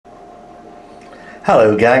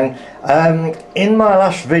Hello gang. In my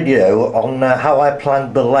last video on how I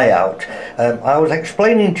planned the layout, I was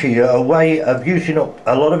explaining to you a way of using up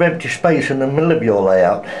a lot of empty space in the middle of your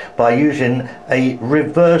layout by using a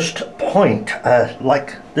reversed point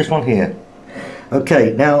like this one here.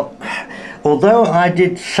 Okay, now although I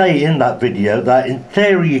did say in that video that in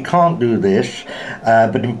theory you can't do this,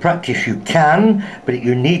 but in practice you can, but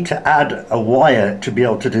you need to add a wire to be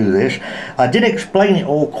able to do this. I did explain it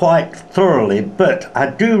all quite thoroughly, but I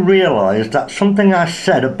do realise that something I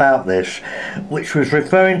said about this, which was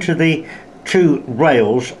referring to the two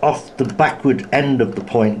rails off the backward end of the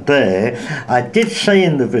point there, I did say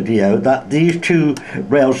in the video that these two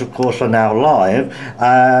rails of course are now live,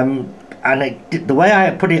 and the way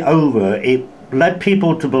I put it over, it led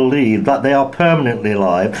people to believe that they are permanently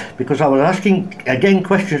live, because I was asking, again,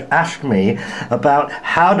 questions asked me about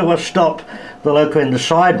how do I stop the loco in the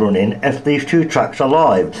side running if these two tracks are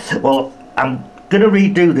live. Well, I'm going to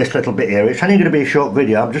redo this little bit here. It's only going to be a short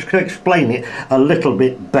video. I'm just going to explain it a little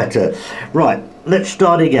bit better. Right, let's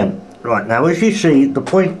start again. Right, now as you see, the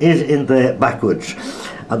point is in there backwards,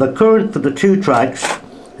 and the current for the two tracks,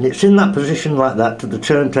 and it's in that position like that to the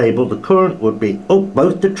turntable, the current would be up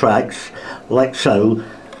both the tracks like so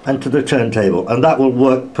and to the turntable, and that will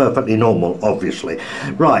work perfectly normal, obviously.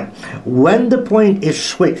 Right, when the point is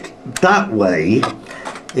switched that way,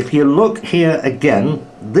 if you look here again,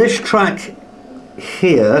 this track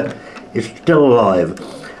here is still alive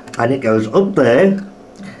and it goes up there,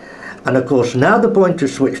 and of course now the point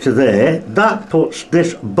is switched to there. That puts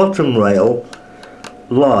this bottom rail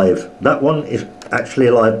live. That one is actually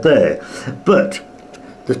alive there, but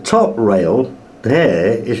the top rail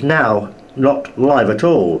there is now not live at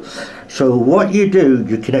all. So what you do,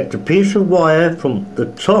 you connect a piece of wire from the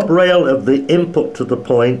top rail of the input to the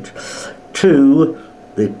point to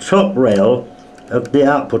the top rail of the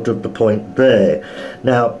output of the point there.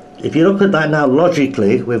 Now if you look at that now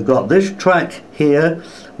logically, we've got this track here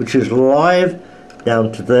which is live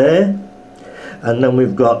down to there, and then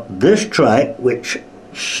we've got this track which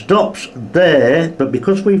stops there, but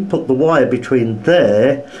because we've put the wire between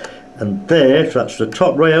there and there, so that's the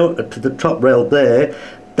top rail to the top rail there,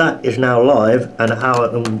 that is now live, and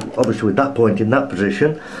obviously with that point in that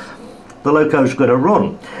position, the loco's going to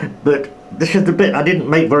run. But this is the bit I didn't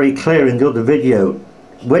make very clear in the other video.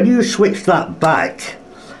 When you switch that back,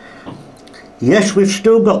 yes, we've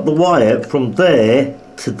still got the wire from there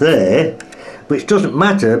to there, which doesn't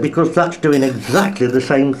matter because that's doing exactly the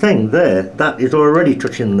same thing there. That is already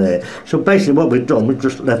touching there. So basically what we've done, we've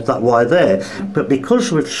just left that wire there. But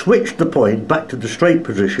because we've switched the point back to the straight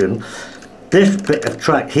position, this bit of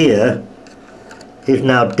track here is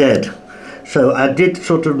now dead. So I did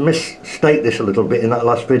sort of misstate this a little bit in that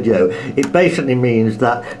last video. It basically means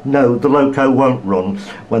that no, the loco won't run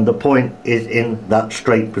when the point is in that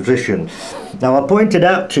straight position. Now I pointed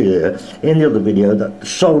out to you in the other video that the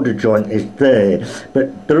solder joint is there,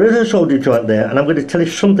 but there is a solder joint there, and I'm going to tell you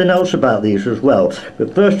something else about these as well.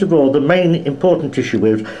 But first of all, the main important issue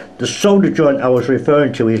is the solder joint I was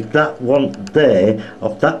referring to is that one there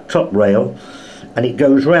off that top rail, and it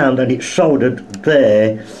goes round and it's soldered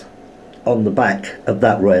there on the back of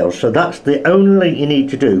that rail. So that's the only you need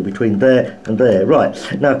to do between there and there. Right,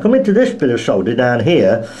 now coming to this bit of solder down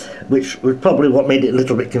here, which was probably what made it a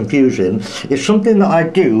little bit confusing, is something that I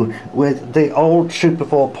do with the old Super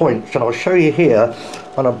 4 points, and I'll show you here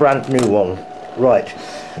on a brand new one. Right,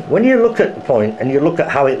 when you look at the point and you look at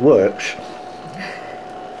how it works,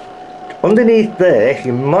 underneath there,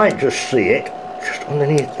 you might just see it, just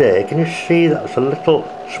underneath there, can you see that's a little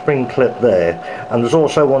spring clip there, and there's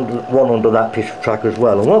also one under that piece of track as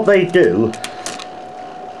well. And what they do,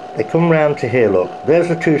 they come round to here, look, there's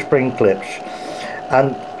the two spring clips,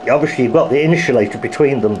 and obviously you've got the insulator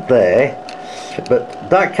between them there, but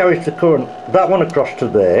that carries the current, that one across to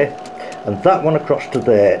there and that one across to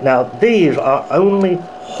there. Now these are only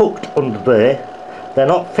hooked under there, they're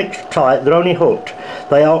not fixed tight, they're only hooked.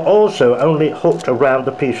 They are also only hooked around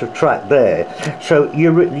the piece of track there, so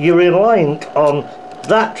you're reliant on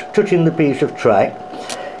that touching the piece of track,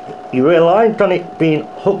 you're reliant on it being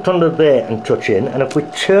hooked under there and touching, and if we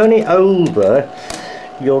turn it over,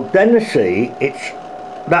 you'll then see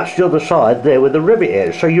that's the other side there where the rivet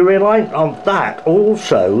is, so you're reliant on that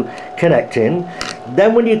also connecting.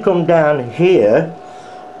 Then when you come down here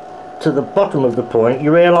to the bottom of the point,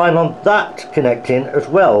 you're relying on that connecting as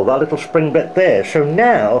well, that little spring bit there. So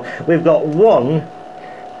now we've got 1,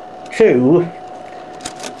 2,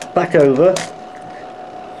 back over,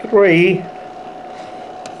 3,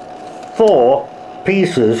 4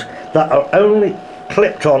 pieces that are only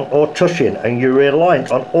clipped on or touching, and you're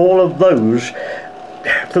reliant on all of those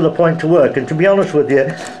to the point to work. And to be honest with you,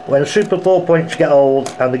 when Super 4 points get old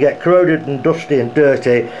and they get corroded and dusty and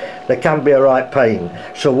dirty, they can be a right pain.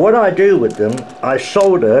 So what I do with them, I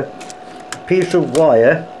solder a piece of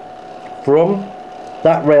wire from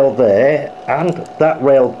that rail there and that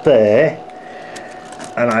rail there,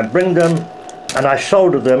 and I bring them and I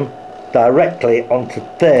solder them directly onto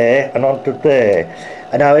there and onto there.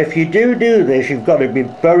 And now if you do this, you've got to be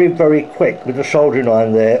very, very quick with the soldering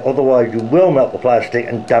iron there, otherwise you will melt the plastic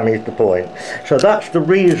and damage the point. So that's the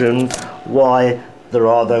reason why there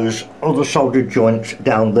are those other soldered joints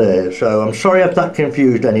down there. So I'm sorry if that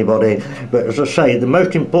confused anybody, but as I say, the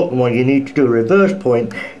most important one you need to do a reverse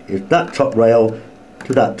point is that top rail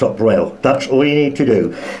to that top rail. That's all you need to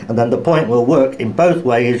do, and then the point will work in both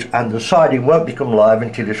ways and the siding won't become live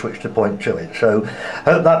until you switch the point to it. So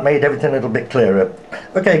hope that made everything a little bit clearer.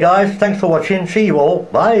 Okay guys, thanks for watching, see you all,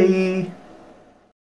 bye.